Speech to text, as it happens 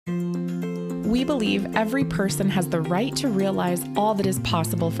We believe every person has the right to realize all that is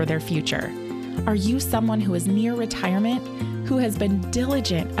possible for their future. Are you someone who is near retirement, who has been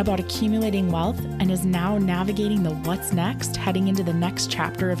diligent about accumulating wealth and is now navigating the what's next, heading into the next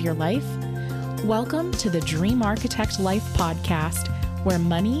chapter of your life? Welcome to the Dream Architect Life podcast, where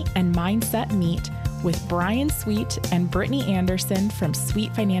money and mindset meet with Brian Sweet and Brittany Anderson from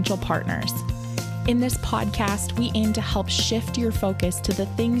Sweet Financial Partners. In this podcast, we aim to help shift your focus to the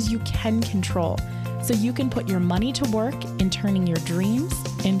things you can control so you can put your money to work in turning your dreams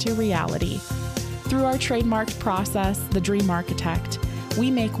into reality. Through our trademarked process, the Dream Architect, we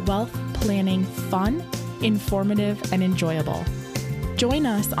make wealth planning fun, informative, and enjoyable. Join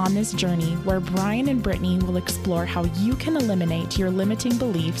us on this journey where Brian and Brittany will explore how you can eliminate your limiting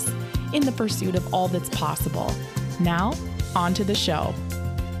beliefs in the pursuit of all that's possible. Now, on to the show.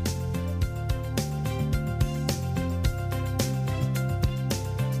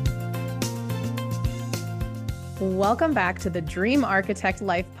 Welcome back to the Dream Architect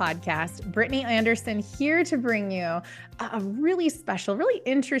Life podcast. Brittany Anderson here to bring you a really special, really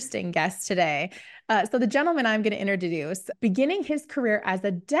interesting guest today. So the gentleman I'm going to introduce, beginning his career as a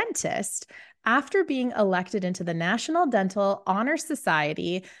dentist after being elected into the National Dental Honor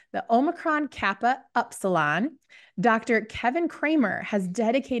Society, the Omicron Kappa Upsilon, Dr. Kevin Kremer has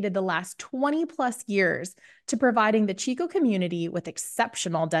dedicated the last 20 plus years to providing the Chico community with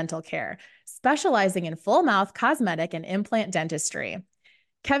exceptional dental care, specializing in full mouth, cosmetic, and implant dentistry.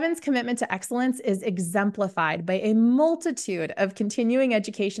 Kevin's commitment to excellence is exemplified by a multitude of continuing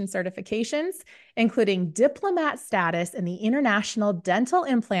education certifications, including diplomat status in the International Dental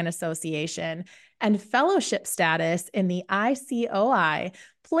Implant Association and fellowship status in the ICOI,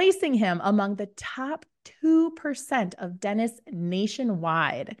 placing him among the top 2% of dentists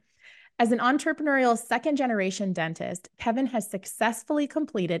nationwide. As an entrepreneurial second-generation dentist, Kevin has successfully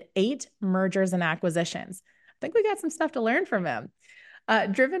completed 8 mergers and acquisitions. I think we got some stuff to learn from him.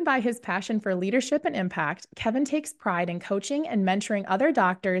 Driven by his passion for leadership and impact, Kevin takes pride in coaching and mentoring other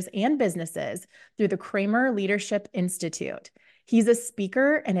doctors and businesses through the Kremer Leadership Institute. He's a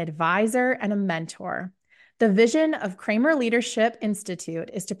speaker, an advisor, and a mentor. The vision of Kremer Leadership Institute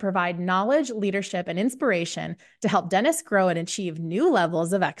is to provide knowledge, leadership, and inspiration to help dentists grow and achieve new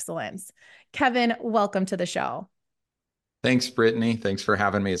levels of excellence. Kevin, welcome to the show. Thanks, Brittany. Thanks for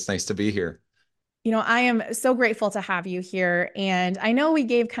having me. It's nice to be here. You know, I am so grateful to have you here. And I know we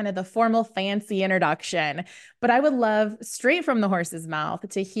gave kind of the formal, fancy introduction, but I would love straight from the horse's mouth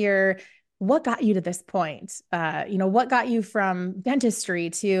to hear what got you to this point. What got you from dentistry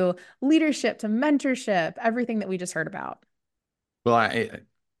to leadership to mentorship, everything that we just heard about. Well,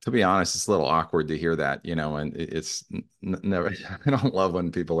 to be honest, it's a little awkward to hear that, and it's never, I don't love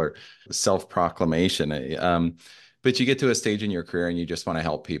when people are self-proclamation. But you get to a stage in your career and you just want to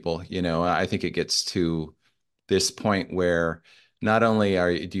help people. I think it gets to this point where not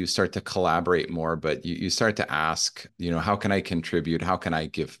only do you start to collaborate more, but you start to ask, how can I contribute? How can I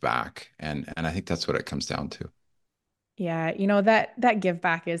give back? And I think that's what it comes down to. Yeah, that give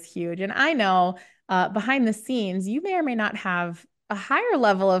back is huge. And I know behind the scenes, you may or may not have a higher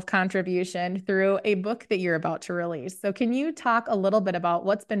level of contribution through a book that you're about to release. So can you talk a little bit about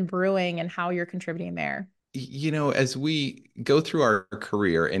what's been brewing and how you're contributing there? As we go through our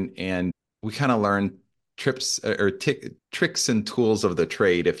career and we kind of learn tricks and tools of the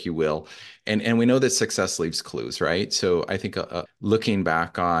trade, if you will. And we know that success leaves clues, right? So I think looking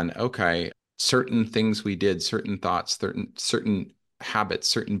back on, okay, certain things we did, certain thoughts, certain habits,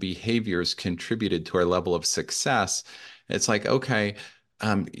 certain behaviors contributed to our level of success. It's like, okay,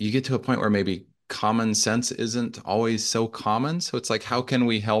 you get to a point where maybe common sense isn't always so common. So it's like, how can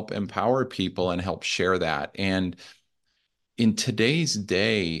we help empower people and help share that? And in today's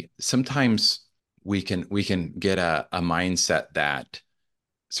day, sometimes we can get a mindset that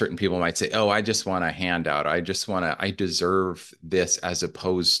certain people might say, oh, I just want a handout. I deserve this, as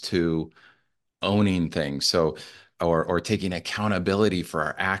opposed to owning things. So, or taking accountability for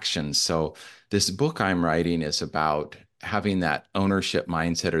our actions. So this book I'm writing is about having that ownership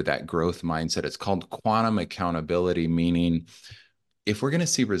mindset or that growth mindset. It's called quantum accountability, meaning if we're going to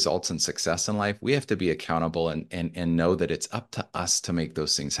see results and success in life, we have to be accountable and know that it's up to us to make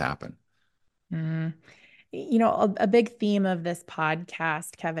those things happen. Mm. A big theme of this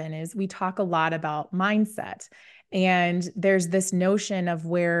podcast, Kevin, is we talk a lot about mindset. And there's this notion of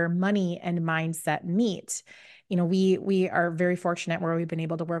where money and mindset meet. We are very fortunate where we've been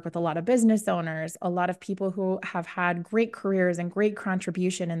able to work with a lot of business owners, a lot of people who have had great careers and great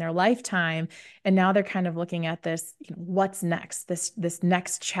contribution in their lifetime. And now they're kind of looking at this, what's next, this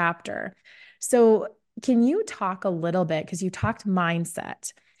next chapter. So can you talk a little bit, because you talked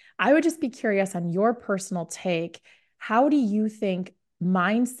mindset. I would just be curious on your personal take. How do you think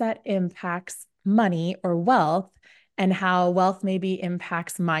mindset impacts money or wealth, and how wealth maybe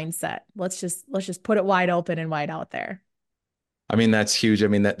impacts mindset? Let's just put it wide open and wide out there. I mean, that's huge. I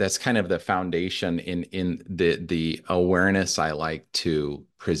mean, that's kind of the foundation in the awareness I like to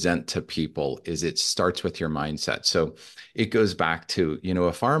present to people is it starts with your mindset. So it goes back to,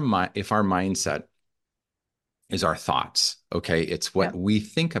 if our mindset is our thoughts, okay? It's what Yep. we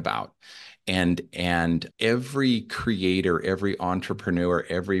think about. And every creator, every entrepreneur,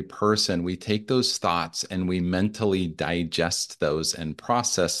 every person, we take those thoughts and we mentally digest those and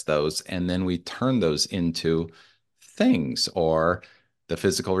process those, and then we turn those into things or the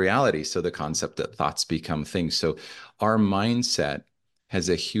physical reality. So the concept that thoughts become things. So our mindset has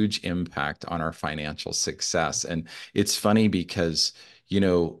a huge impact on our financial success. And it's funny because, you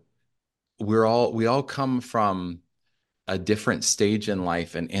know, we all come from a different stage in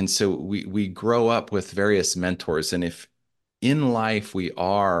life, and so we grow up with various mentors. And if in life we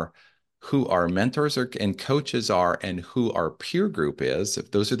are who our mentors are and coaches are and who our peer group is,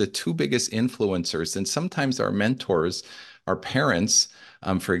 if those are the two biggest influencers, then sometimes our mentors, our parents,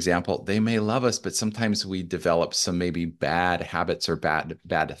 for example, they may love us, but sometimes we develop some maybe bad habits or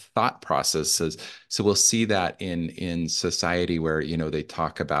bad thought processes. So we'll see that in society where, they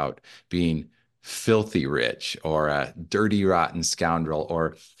talk about being filthy rich or a dirty rotten scoundrel,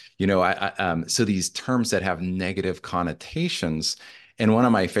 or so these terms that have negative connotations. And one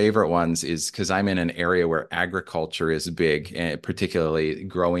of my favorite ones is because I'm in an area where agriculture is big, and particularly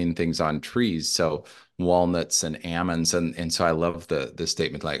growing things on trees. So walnuts and almonds. And so I love the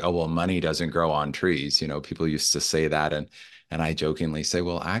statement like, oh, well, money doesn't grow on trees. People used to say that. And I jokingly say,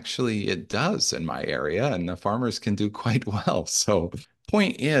 well, actually, it does in my area, and the farmers can do quite well. So,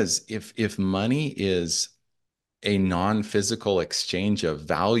 point is, if money is a non-physical exchange of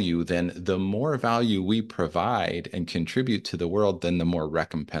value, then the more value we provide and contribute to the world, then the more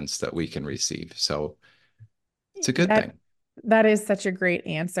recompense that we can receive. So it's a good That thing. that is such a great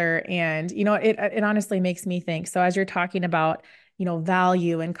answer. And it honestly makes me think. So as you're talking about,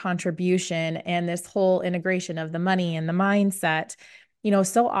 value and contribution and this whole integration of the money and the mindset,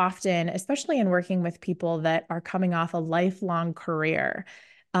 so often, especially in working with people that are coming off a lifelong career,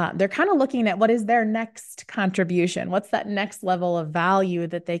 they're kind of looking at what is their next contribution? What's that next level of value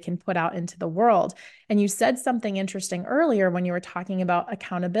that they can put out into the world? And you said something interesting earlier when you were talking about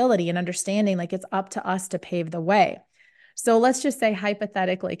accountability and understanding like it's up to us to pave the way. So let's just say,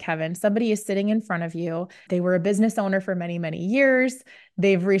 hypothetically, Kevin, somebody is sitting in front of you. They were a business owner for many, many years.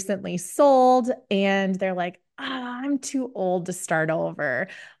 They've recently sold, and they're like, I'm too old to start over.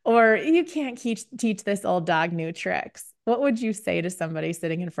 Or you can't teach this old dog new tricks. What would you say to somebody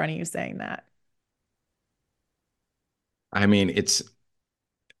sitting in front of you saying that? I mean, it's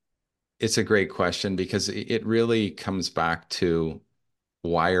a great question because it really comes back to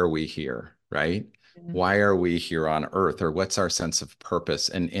why are we here, right? Mhm. Why are we here on earth, or what's our sense of purpose?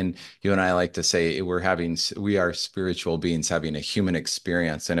 And you and I like to say we are spiritual beings having a human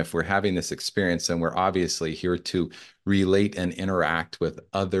experience. And if we're having this experience, then we're obviously here to relate and interact with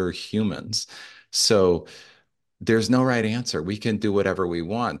other humans. So there's no right answer. We can do whatever we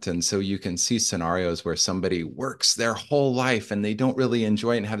want. And so you can see scenarios where somebody works their whole life and they don't really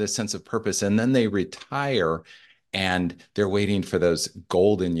enjoy it and have this sense of purpose. And then they retire and they're waiting for those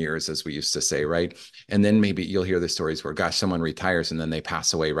golden years, as we used to say, right? And then maybe you'll hear the stories where, gosh, someone retires and then they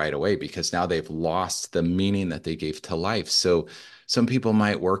pass away right away because now they've lost the meaning that they gave to life. So some people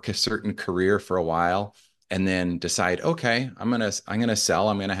might work a certain career for a while and then decide, okay, I'm gonna sell,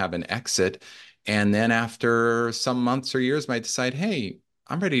 I'm gonna have an exit, and then after some months or years might decide, hey,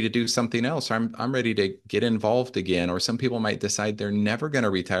 I'm ready to do something else. I'm ready to get involved again. Or some people might decide they're never going to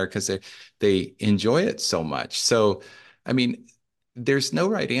retire because they enjoy it so much. So, I mean, there's no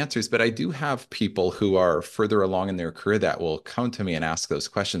right answers, but I do have people who are further along in their career that will come to me and ask those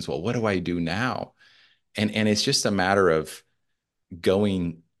questions. Well, what do I do now? And it's just a matter of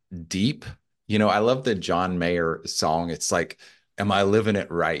going deep. I love the John Mayer song. It's like, am I living it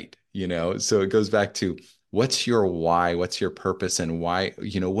right? So it goes back to what's your why, what's your purpose, and why,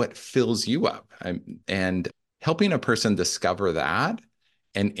 what fills you up? And helping a person discover that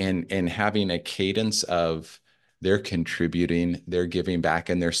and having a cadence of they're contributing, they're giving back,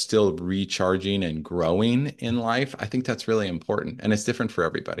 and they're still recharging and growing in life. I think that's really important. And it's different for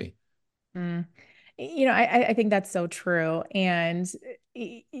everybody. Mm. I think that's so true. And,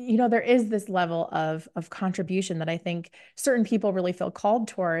 there is this level of contribution that I think certain people really feel called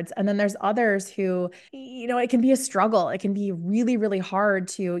towards. And then there's others who, it can be a struggle. It can be really, really hard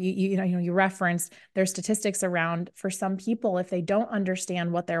to, you referenced there's statistics around for some people, if they don't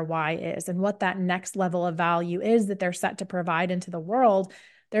understand what their why is and what that next level of value is that they're set to provide into the world,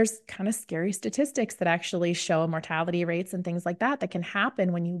 there's kind of scary statistics that actually show mortality rates and things like that can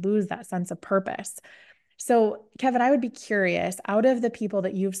happen when you lose that sense of purpose. So, Kevin, I would be curious, out of the people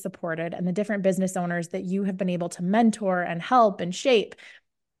that you've supported and the different business owners that you have been able to mentor and help and shape,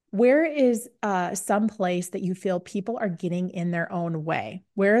 where is some place that you feel people are getting in their own way?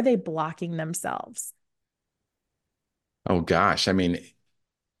 Where are they blocking themselves? Oh gosh, I mean,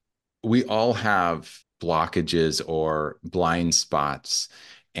 we all have blockages or blind spots.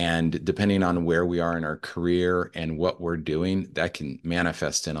 And depending on where we are in our career and what we're doing, that can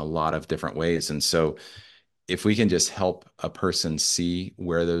manifest in a lot of different ways. And so, if we can just help a person see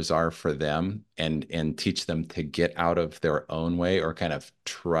where those are for them and teach them to get out of their own way or kind of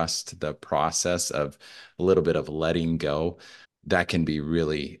trust the process of a little bit of letting go, that can be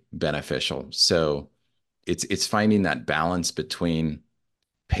really beneficial. So it's finding that balance between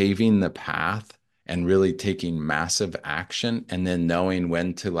paving the path and really taking massive action and then knowing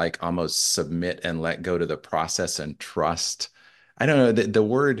when to like almost submit and let go to the process and trust. I don't know, the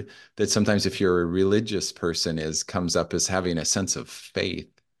word that sometimes if you're a religious person is comes up as having a sense of faith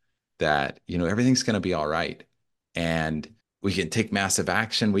that, everything's going to be all right. And we can take massive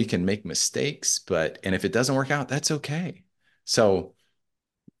action, we can make mistakes, and if it doesn't work out, that's okay. So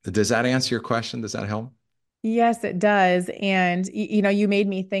does that answer your question? Does that help? Yes, it does. And, you made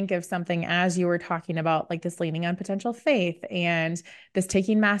me think of something as you were talking about like this leaning on potential faith and this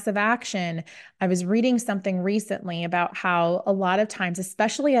taking massive action. I was reading something recently about how a lot of times,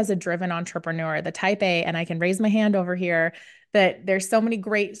 especially as a driven entrepreneur, the type A, and I can raise my hand over here, that there's so many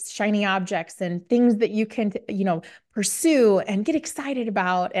great shiny objects and things that you can, pursue and get excited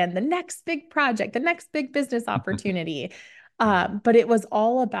about, and the next big project, the next big business opportunity. But it was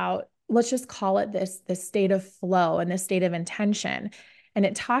all about, let's just call it this state of flow and this state of intention. And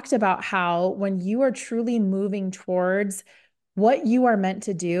it talked about how when you are truly moving towards what you are meant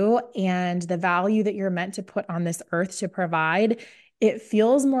to do and the value that you're meant to put on this earth to provide, it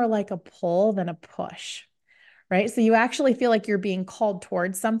feels more like a pull than a push, right? So you actually feel like you're being called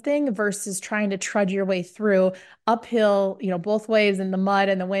towards something versus trying to trudge your way through uphill, both ways in the mud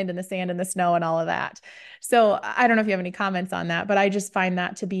and the wind and the sand and the snow and all of that. So I don't know if you have any comments on that, but I just find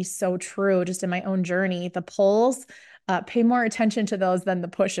that to be so true just in my own journey. The pulls, pay more attention to those than the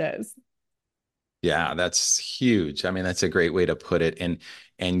pushes. Yeah, that's huge. I mean, that's a great way to put it.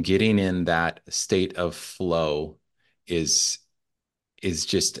 And getting in that state of flow is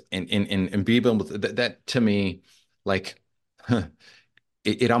just and be able to, that to me, like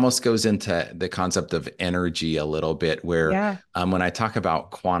it almost goes into the concept of energy a little bit, where Yeah. when I talk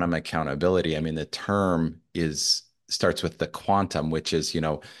about quantum accountability, I mean, the term is starts with the quantum, which is,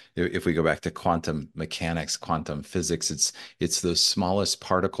 if we go back to quantum mechanics, quantum physics, it's those smallest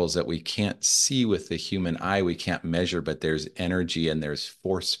particles that we can't see with the human eye, we can't measure, but there's energy and there's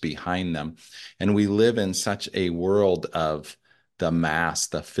force behind them. And we live in such a world of the mass,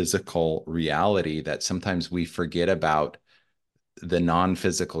 the physical reality, that sometimes we forget about the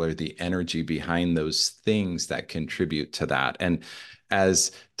non-physical or the energy behind those things that contribute to that. And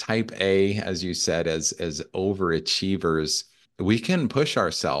as type A, as you said, as overachievers, we can push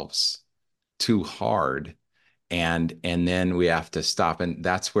ourselves too hard, and then we have to stop, and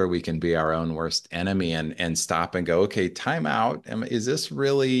that's where we can be our own worst enemy, and stop and go, okay, time out. Is this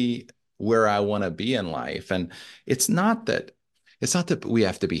really where I want to be in life? And it's not that we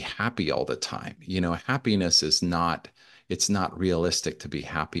have to be happy all the time. Happiness is not, it's not realistic to be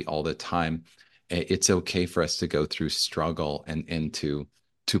happy all the time. It's okay for us to go through struggle and to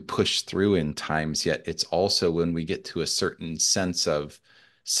push through in times, yet it's also when we get to a certain sense of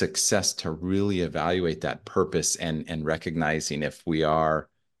success to really evaluate that purpose and recognizing if we are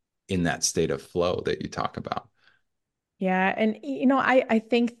in that state of flow that you talk about. Yeah. And, I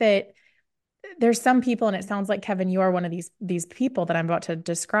think that there's some people, and it sounds like Kevin, you are one of these people that I'm about to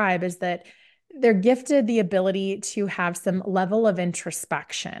describe, is that they're gifted the ability to have some level of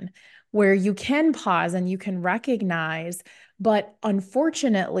introspection, where you can pause and you can recognize. But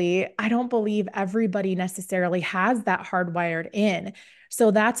unfortunately, I don't believe everybody necessarily has that hardwired in. So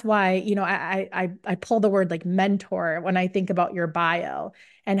that's why, I pull the word like mentor when I think about your bio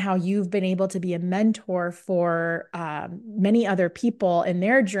and how you've been able to be a mentor for many other people in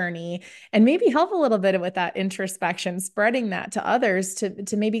their journey, and maybe help a little bit with that introspection, spreading that to others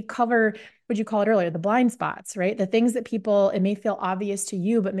to maybe cover what you call it earlier, the blind spots, right? The things that people, it may feel obvious to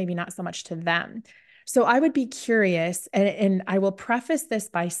you, but maybe not so much to them. So I would be curious, and I will preface this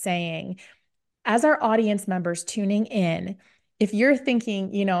by saying, as our audience members tuning in, if you're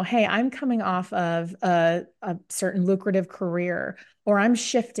thinking, hey, I'm coming off of a certain lucrative career, or I'm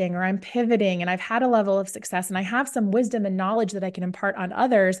shifting, or I'm pivoting, and I've had a level of success, and I have some wisdom and knowledge that I can impart on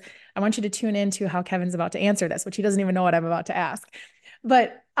others, I want you to tune into how Kevin's about to answer this, which he doesn't even know what I'm about to ask.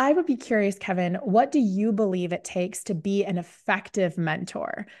 But I would be curious, Kevin, what do you believe it takes to be an effective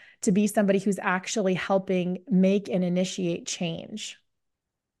mentor, to be somebody who's actually helping make and initiate change?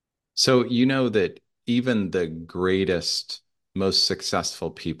 So you know that even the greatest, most successful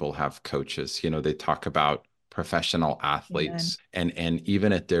people have coaches. They talk about professional Amen. athletes, and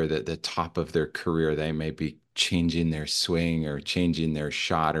even at the top of their career, they may be changing their swing or changing their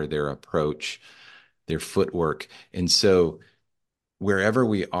shot or their approach, their footwork. And so wherever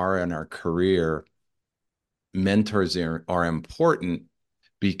we are in our career, mentors are important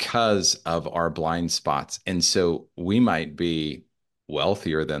because of our blind spots. And so we might be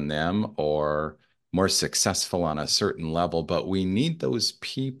wealthier than them or more successful on a certain level, but we need those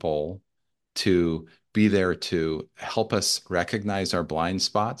people to be there to help us recognize our blind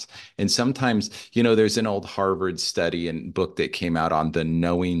spots. And sometimes, there's an old Harvard study and book that came out on the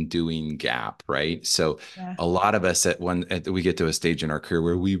knowing doing gap, right? So Yeah. a lot of us we get to a stage in our career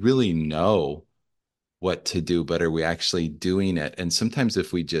where we really know what to do, but are we actually doing it? And sometimes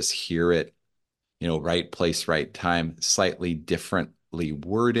if we just hear it, right place, right time, slightly differently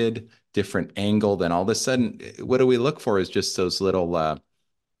worded, different angle, then all of a sudden, what do we look for is just those little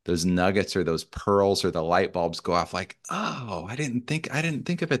those nuggets or those pearls or the light bulbs go off like, oh, I didn't think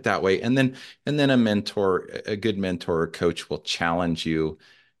of it that way. And then a good mentor or coach will challenge you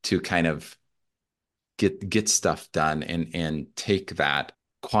to kind of get stuff done and take that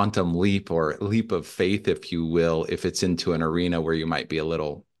quantum leap or leap of faith, if you will, if it's into an arena where you might be a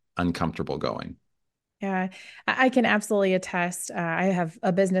little uncomfortable going. Yeah, I can absolutely attest. I have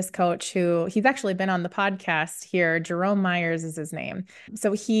a business coach who he's actually been on the podcast here. Jerome Myers is his name.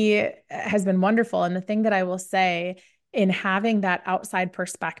 So he has been wonderful. And the thing that I will say in having that outside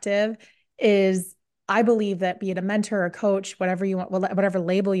perspective is I believe that be it a mentor or a coach, whatever you want, whatever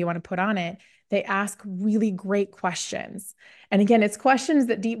label you want to put on it, they ask really great questions. And again, it's questions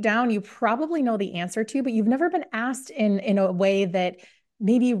that deep down you probably know the answer to, but you've never been asked in a way that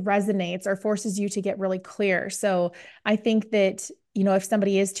maybe resonates or forces you to get really clear. So I think that, if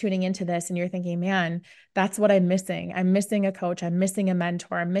somebody is tuning into this and you're thinking, man, that's what I'm missing. I'm missing a coach. I'm missing a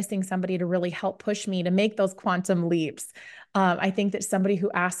mentor. I'm missing somebody to really help push me to make those quantum leaps. I think that somebody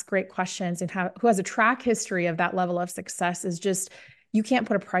who asks great questions and who has a track history of that level of success is just, you can't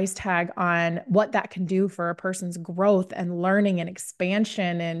put a price tag on what that can do for a person's growth and learning and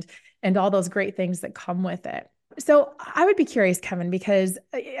expansion and all those great things that come with it. So I would be curious, Kevin, because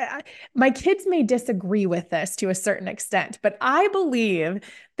my kids may disagree with this to a certain extent, but I believe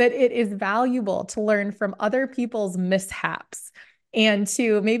that it is valuable to learn from other people's mishaps and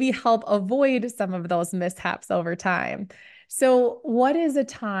to maybe help avoid some of those mishaps over time. So, what is a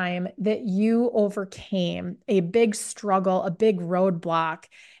time that you overcame a big struggle, a big roadblock,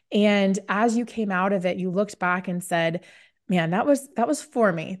 and as you came out of it, you looked back and said, man, that was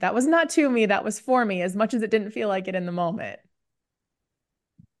for me. That was not to me, that was for me, as much as it didn't feel like it in the moment.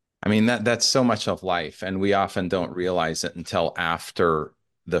 I mean, that's so much of life, and we often don't realize it until after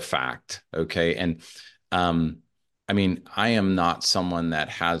the fact. Okay. And um, I mean, I am not someone that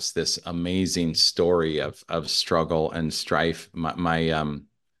has this amazing story of struggle and strife. My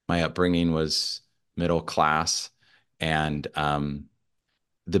upbringing was middle class, and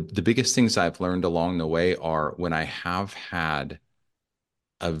the biggest things I've learned along the way are when I have had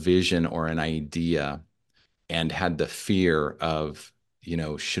a vision or an idea and had the fear of,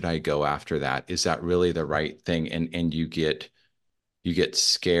 should I go after that? Is that really the right thing? And you get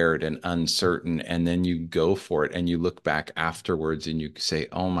scared and uncertain, and then you go for it and you look back afterwards and you say,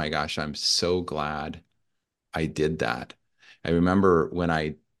 oh my gosh, I'm so glad I did that. I remember when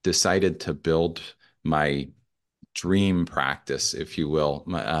I decided to build my dream practice, if you will,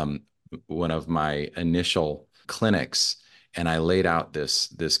 one of my initial clinics, and I laid out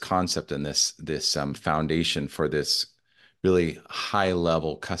this concept and this foundation for this really high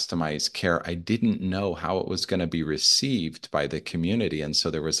level customized care, I didn't know how it was going to be received by the community. And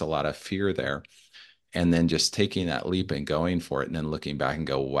so there was a lot of fear there. And then just taking that leap and going for it, and then looking back and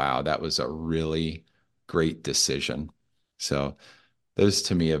go, wow, that was a really great decision. So those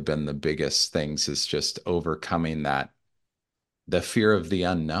to me have been the biggest things, is just overcoming that, the fear of the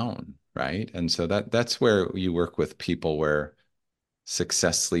unknown, right? And so that's where you work with people where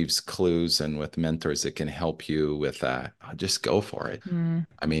success leaves clues, and with mentors that can help you with that. Just go for it. Mm,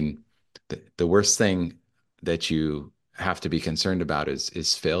 I mean, the worst thing that you have to be concerned about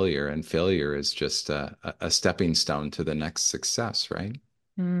is failure, and failure is just a stepping stone to the next success, right?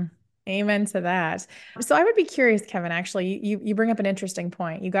 mm. Amen to that. So I would be curious, Kevin, actually, you bring up an interesting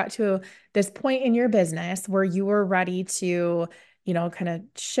point. You got to this point in your business where you were ready to, kind of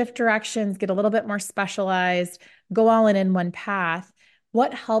shift directions, get a little bit more specialized, go all in one path.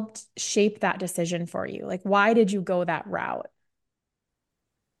 What helped shape that decision for you? Like, why did you go that route?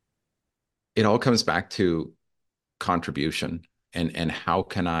 It all comes back to contribution, and how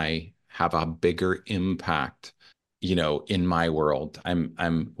can I have a bigger impact, in my world.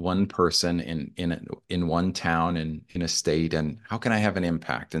 I'm one person in one town and in a state, and how can I have an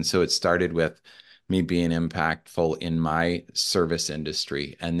impact? And so it started with me being impactful in my service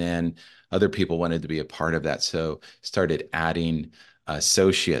industry, and then other people wanted to be a part of that, so started adding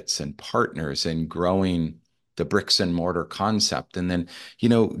associates and partners and growing the bricks and mortar concept. And then,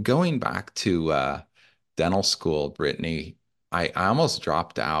 going back to dental school, Brittany, I almost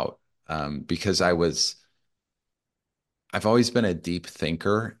dropped out, because I've always been a deep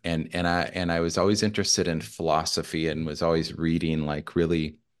thinker, and I was always interested in philosophy, and was always reading like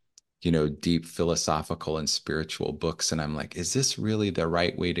really, deep philosophical and spiritual books. And I'm like, is this really the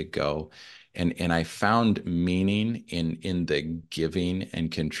right way to go? And I found meaning in the giving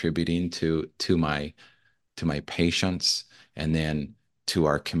and contributing to my patients, and then to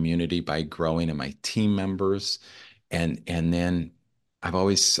our community by growing, and my team members. And then I've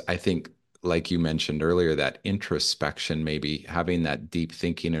always, I think, like you mentioned earlier, that introspection, maybe having that deep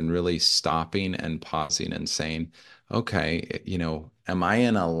thinking and really stopping and pausing and saying, okay, am I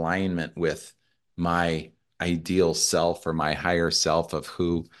in alignment with my ideal self, or my higher self, of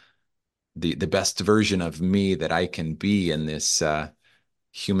who the best version of me that I can be in this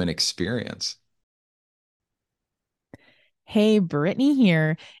human experience? Hey, Brittany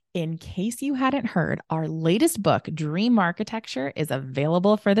here. In case you hadn't heard, our latest book, Dream Architecture, is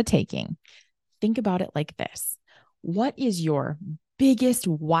available for the taking. Think about it like this: what is your biggest,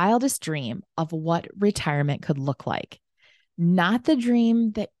 wildest dream of what retirement could look like? Not the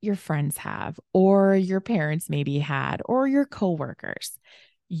dream that your friends have, or your parents maybe had, or your coworkers.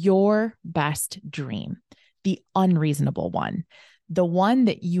 Your best dream, the unreasonable one, the one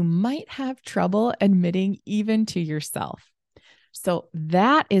that you might have trouble admitting even to yourself. So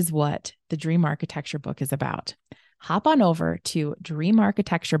that is what the Dream Architecture book is about. Hop on over to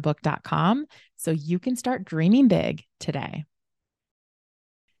dreamarchitecturebook.com so you can start dreaming big today.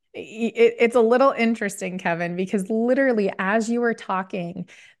 It's a little interesting, Kevin, because literally as you were talking,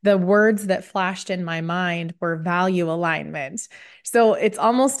 the words that flashed in my mind were value alignment. So it's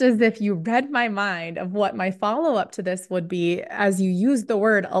almost as if you read my mind of what my follow up to this would be as you used the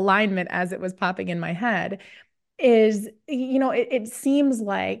word alignment as it was popping in my head. It seems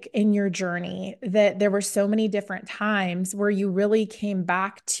like in your journey that there were so many different times where you really came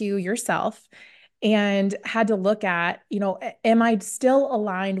back to yourself and had to look at, am I still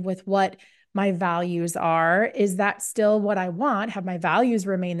aligned with what my values are? Is that still what I want? Have my values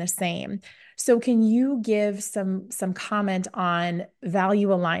remained the same? So can you give some comment on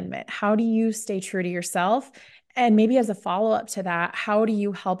value alignment? How do you stay true to yourself? And maybe as a follow-up to that, how do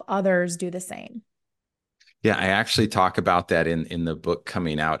you help others do the same? Yeah, I actually talk about that in the book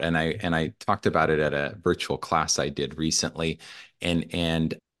coming out, and I talked about it at a virtual class I did recently,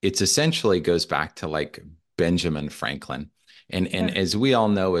 and it's essentially goes back to like Benjamin Franklin. And Yeah. as we all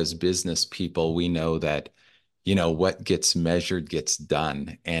know, as business people, we know that, what gets measured gets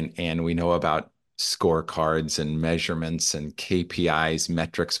done. And we know about scorecards and measurements and KPIs,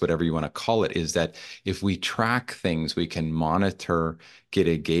 metrics, whatever you want to call it, is that if we track things, we can monitor, get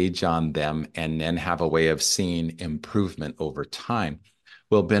a gauge on them, and then have a way of seeing improvement over time.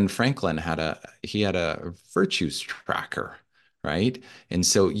 Well, Ben Franklin had a virtues tracker, right? And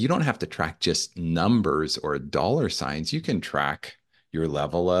so you don't have to track just numbers or dollar signs. You can track your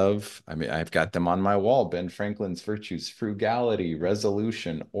level of, I mean, I've got them on my wall: Ben Franklin's virtues: frugality,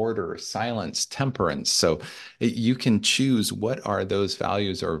 resolution, order, silence, temperance. So you can choose what are those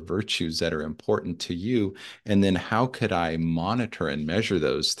values or virtues that are important to you. And then how could I monitor and measure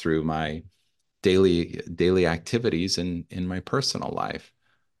those through my daily activities in my personal life.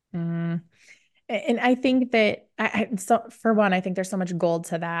 Mm. And I think that so for one, I think there's so much gold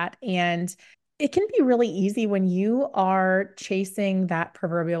to that. And it can be really easy when you are chasing that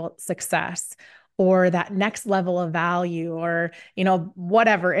proverbial success or that next level of value or,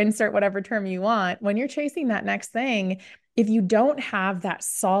 whatever, insert whatever term you want. When you're chasing that next thing, if you don't have that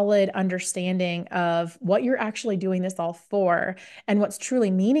solid understanding of what you're actually doing this all for and what's truly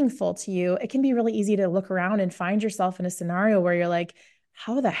meaningful to you, it can be really easy to look around and find yourself in a scenario where you're like,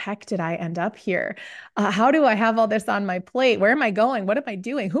 how the heck did I end up here? How do I have all this on my plate? Where am I going? What am I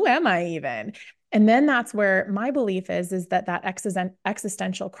doing? Who am I even? And then that's where my belief is that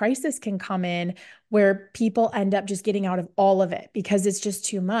existential crisis can come in where people end up just getting out of all of it because it's just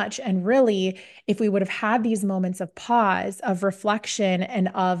too much. And really, if we would have had these moments of pause, of reflection, and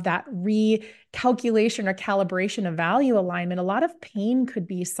of that recalculation or calibration of value alignment, a lot of pain could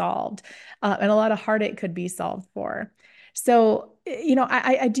be solved and a lot of heartache could be solved for. So,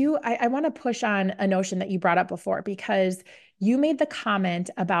 I want to push on a notion that you brought up before because you made the comment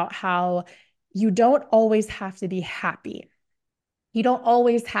about how you don't always have to be happy. You don't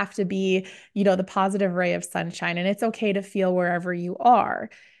always have to be, the positive ray of sunshine, and it's okay to feel wherever you are.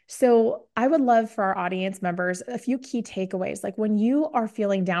 So, I would love for our audience members a few key takeaways. Like when you are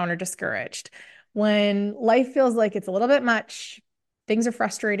feeling down or discouraged, when life feels like it's a little bit much, things are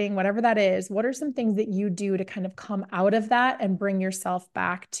frustrating, whatever that is, what are some things that you do to kind of come out of that and bring yourself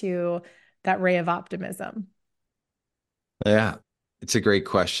back to that ray of optimism? Yeah, it's a great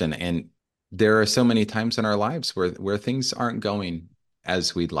question. And there are so many times in our lives where things aren't going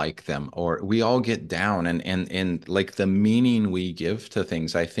as we'd like them, or we all get down and like the meaning we give to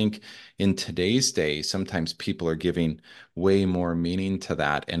things. I think in today's day, sometimes people are giving way more meaning to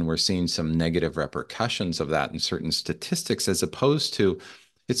that, and we're seeing some negative repercussions of that in certain statistics, as opposed to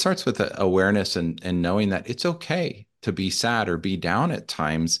it starts with awareness and knowing that it's okay to be sad or be down at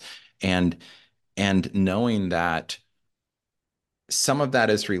times, and knowing that some of that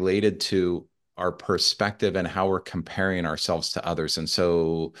is related to our perspective and how we're comparing ourselves to others. And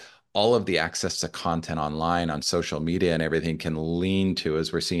so all of the access to content online on social media and everything can lean to,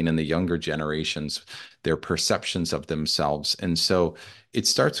 as we're seeing in the younger generations, their perceptions of themselves. And so it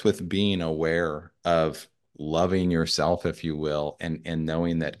starts with being aware of loving yourself, if you will, and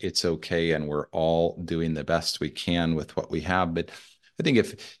knowing that it's okay and we're all doing the best we can with what we have. But I think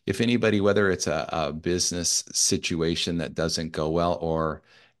if anybody, whether it's a business situation that doesn't go well, or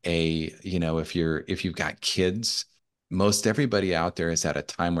if you've got kids, most everybody out there is at a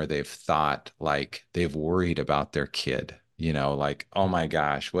time where they've thought, like, they've worried about their kid, like, oh my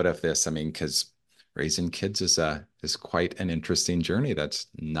gosh, what if this? I mean, because raising kids is quite an interesting journey. That's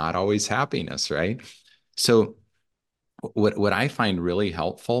not always happiness, right? So what I find really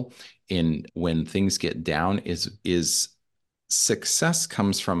helpful in when things get down is success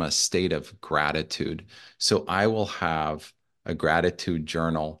comes from a state of gratitude. So I will have a gratitude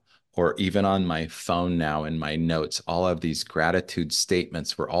journal, or even on my phone now in my notes, all of these gratitude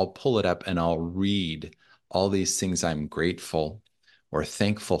statements where I'll pull it up and I'll read all these things I'm grateful or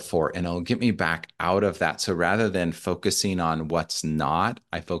thankful for, and it'll get me back out of that. So rather than focusing on what's not,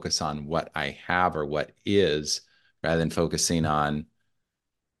 I focus on what I have or what is, rather than focusing on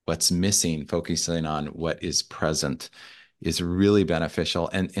what's missing, focusing on what is present is really beneficial.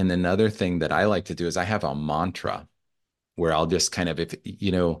 And another thing that I like to do is I have a mantra where I'll just kind of, if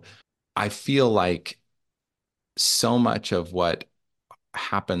I feel like so much of what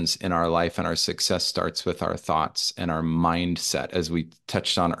happens in our life and our success starts with our thoughts and our mindset, as we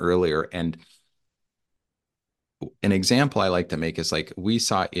touched on earlier. And an example I like to make is, like, we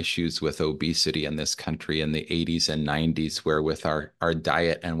saw issues with obesity in this country in the 80s and 90s, where with our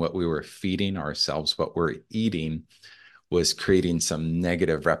diet and what we were feeding ourselves, what we're eating was creating some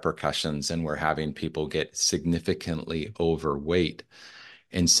negative repercussions, and we're having people get significantly overweight.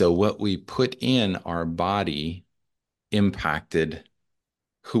 And so what we put in our body impacted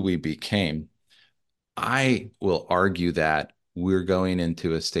who we became. I will argue that we're going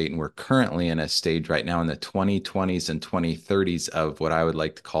into a state, and we're currently in a stage right now in the 2020s and 2030s of what I would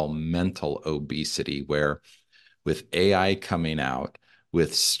like to call mental obesity, where with AI coming out,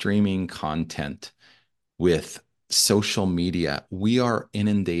 with streaming content, with social media, we are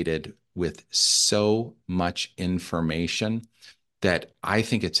inundated with so much information that I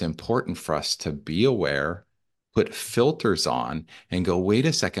think it's important for us to be aware, put filters on, and go, wait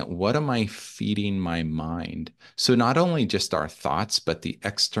a second, what am I feeding my mind? So not only just our thoughts, but the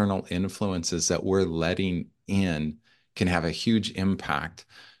external influences that we're letting in can have a huge impact.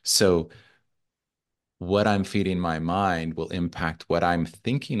 So what I'm feeding my mind will impact what I'm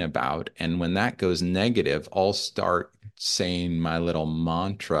thinking about. And when that goes negative, I'll start saying my little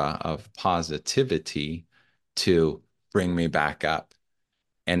mantra of positivity to bring me back up.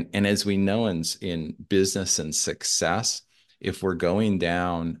 And as we know in business and success, if we're going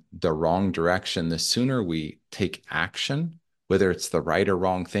down the wrong direction, the sooner we take action, whether it's the right or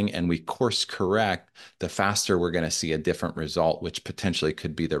wrong thing, and we course correct, the faster we're going to see a different result, which potentially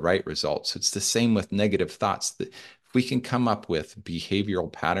could be the right result. So it's the same with negative thoughts. That if we can come up with behavioral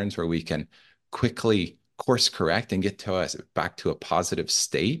patterns where we can quickly course correct and get to us back to a positive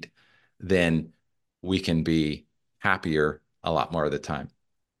state, then we can be happier a lot more of the time.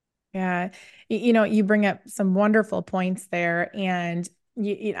 Yeah. You bring up some wonderful points there. And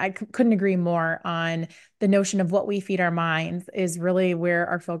I couldn't agree more on the notion of what we feed our minds is really where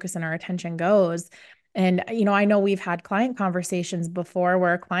our focus and our attention goes. And, I know we've had client conversations before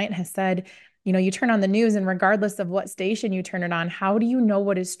where a client has said, you turn on the news and regardless of what station you turn it on, how do you know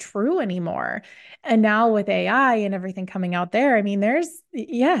what is true anymore? And now with AI and everything coming out there, I mean, there's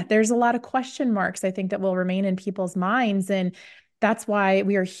a lot of question marks, I think, that will remain in people's minds. And that's why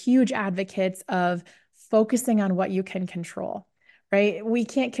we are huge advocates of focusing on what you can control, right? We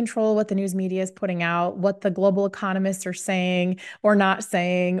can't control what the news media is putting out, what the global economists are saying or not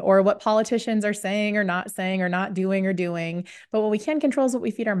saying, or what politicians are saying or not doing or doing. But what we can control is what we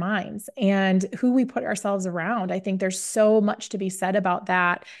feed our minds and who we put ourselves around. I think there's so much to be said about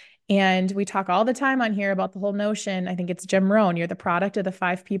that. And we talk all the time on here about the whole notion. I think it's Jim Rohn. You're the product of the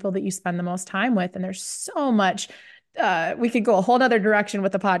 5 people that you spend the most time with. And there's so much we could go a whole other direction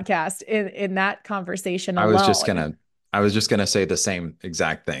with the podcast in that conversation I was just alone. gonna I was just gonna say the same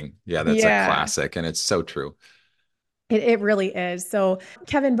exact thing. Yeah, that's a Yeah, classic and it's so true. it really is. So,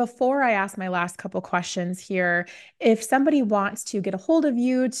 Kevin, before I ask my last couple questions here, if somebody wants to get a hold of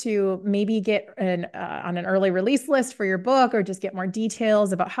you to maybe get on an early release list for your book or just get more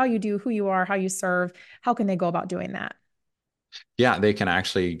details about how you do, who you are, how you serve, how can they go about doing that? Yeah, they can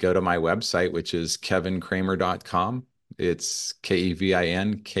actually go to my website, which is kevinkremer.com. It's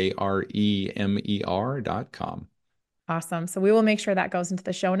KevinKremer.com. Awesome. So we will make sure that goes into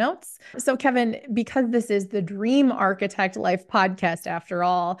the show notes. So, Kevin, because this is the Dream Architect Life podcast, after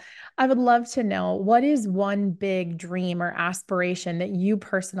all, I would love to know what is one big dream or aspiration that you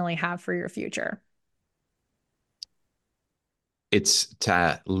personally have for your future? It's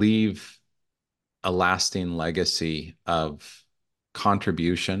to leave a lasting legacy of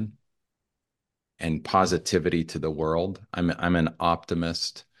contribution and positivity to the world. I'm an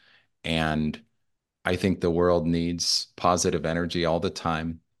optimist, and I think the world needs positive energy all the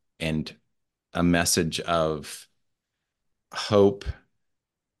time and a message of hope,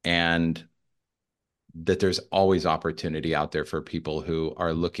 and that there's always opportunity out there for people who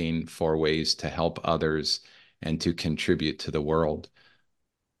are looking for ways to help others and to contribute to the world.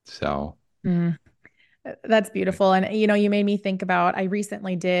 So Mm. That's beautiful. And, you made me think about, I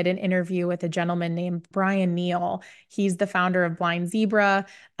recently did an interview with a gentleman named Brian Neal. He's the founder of Blind Zebra.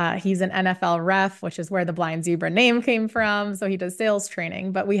 He's an NFL ref, which is where the Blind Zebra name came from. So he does sales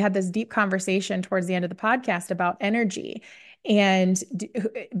training. But we had this deep conversation towards the end of the podcast about energy. And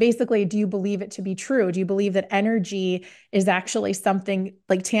basically, do you believe it to be true? Do you believe that energy is actually something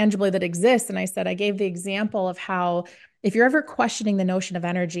like tangibly that exists? And I said, I gave the example of how if you're ever questioning the notion of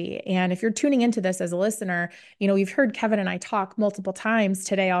energy, and if you're tuning into this as a listener, you've heard Kevin and I talk multiple times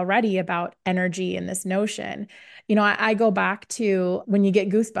today already about energy and this notion. I go back to when you get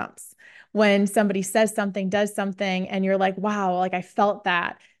goosebumps, when somebody says something, does something, and you're like, wow, like I felt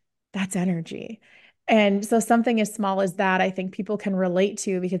that. That's energy. And so something as small as that, I think people can relate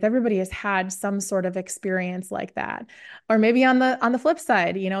to because everybody has had some sort of experience like that. Or maybe on the flip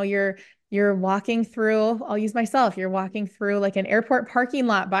side, you're walking through, I'll use myself, you're walking through like an airport parking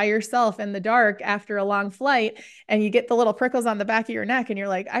lot by yourself in the dark after a long flight, and you get the little prickles on the back of your neck, and you're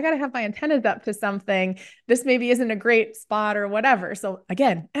like, I got to have my antennas up to something. This maybe isn't a great spot or whatever. So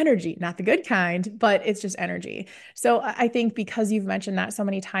again, energy, not the good kind, but it's just energy. So I think because you've mentioned that so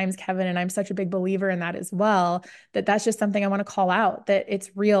many times, Kevin, and I'm such a big believer in that as well, that's just something I want to call out, that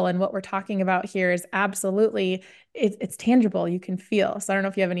it's real. And what we're talking about here is absolutely it's tangible. You can feel. So I don't know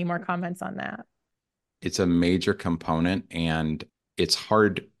if you have any more comments on that. it's a major component, and it's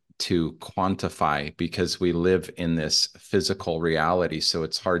hard to quantify because we live in this physical reality. So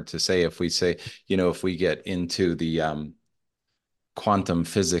it's hard to say. If we say, if we get into the quantum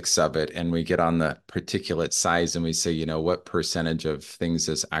physics of it and we get on the particulate size and we say, what percentage of things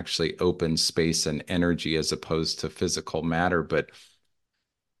is actually open space and energy as opposed to physical matter. But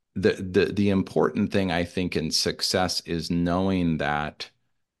the important thing, I think, in success is knowing that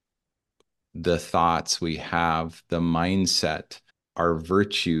the thoughts we have, the mindset, our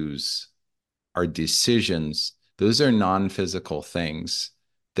virtues, our decisions, those are non-physical things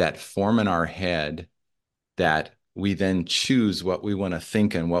that form in our head that we then choose what we want to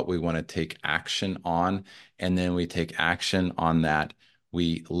think and what we want to take action on. And then we take action on that.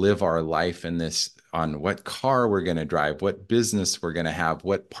 We live our life in this on what car we're going to drive, what business we're going to have,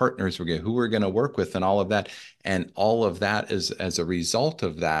 what partners we're going to, who we're going to work with, and all of that. And all of that is, as a result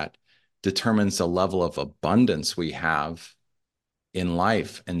of that, determines the level of abundance we have in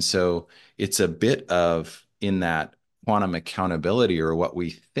life. And so it's a bit of, in that quantum accountability, or what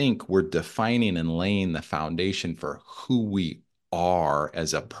we think, we're defining and laying the foundation for who we are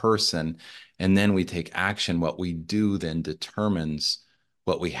as a person. And then we take action. What we do then determines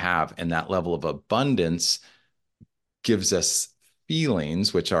what we have. And that level of abundance gives us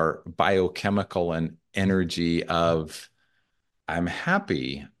feelings, which are biochemical and energy of, I'm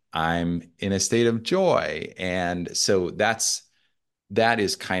happy, I'm in a state of joy. And so that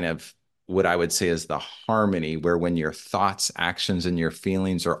is kind of what I would say is the harmony, where when your thoughts, actions, and your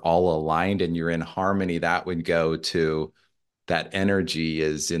feelings are all aligned and you're in harmony, that would go to, that energy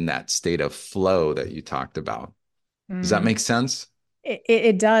is in that state of flow that you talked about. Does that make sense?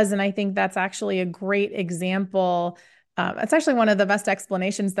 It does. And I think that's actually a great example. It's actually one of the best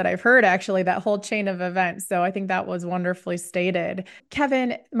explanations that I've heard, actually, that whole chain of events. So I think that was wonderfully stated.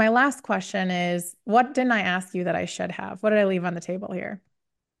 Kevin, my last question is, what didn't I ask you that I should have? What did I leave on the table here?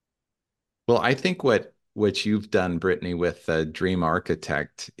 Well, I think what you've done, Brittany, with the Dream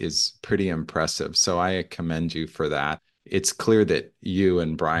Architect is pretty impressive. So I commend you for that. It's clear that you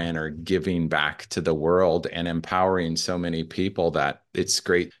and Brian are giving back to the world and empowering so many people, that it's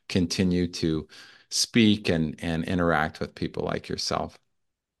great to continue to speak and interact with people like yourself.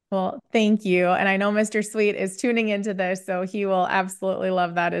 Well, thank you. And I know Mr. Sweet is tuning into this, so he will absolutely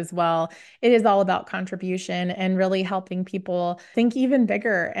love that as well. It is all about contribution and really helping people think even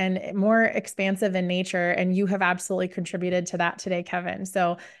bigger and more expansive in nature. And you have absolutely contributed to that today, Kevin.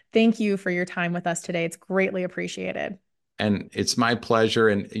 So thank you for your time with us today. It's greatly appreciated. And it's my pleasure.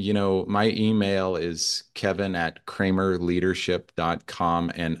 And, my email is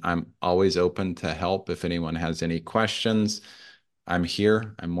kevin@kremerleadership.com. And I'm always open to help. If anyone has any questions, I'm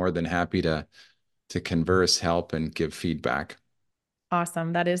here. I'm more than happy to converse, help, and give feedback.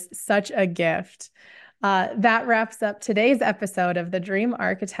 Awesome. That is such a gift. That wraps up today's episode of the Dream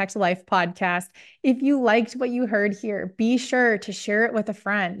Architect Life podcast. If you liked what you heard here, be sure to share it with a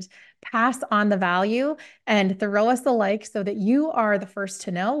friend, pass on the value, and throw us a like so that you are the first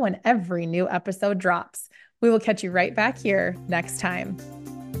to know when every new episode drops. We will catch you right back here next time.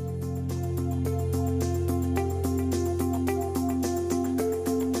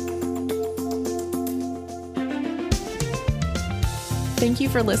 Thank you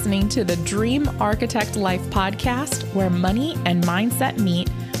for listening to the Dream Architect Life podcast, where money and mindset meet,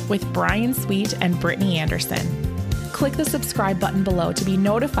 with Brian Sweet and Brittany Anderson. Click the subscribe button below to be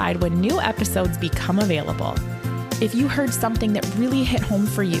notified when new episodes become available. If you heard something that really hit home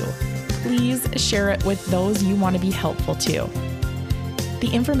for you, please share it with those you want to be helpful to.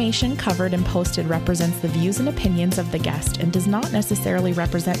 The information covered and posted represents the views and opinions of the guest and does not necessarily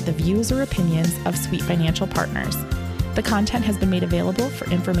represent the views or opinions of Sweet Financial Partners. The content has been made available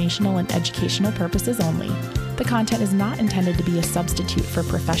for informational and educational purposes only. The content is not intended to be a substitute for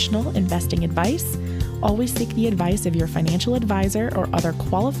professional investing advice. Always seek the advice of your financial advisor or other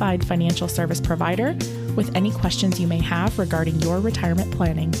qualified financial service provider with any questions you may have regarding your retirement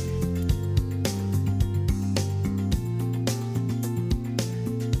planning.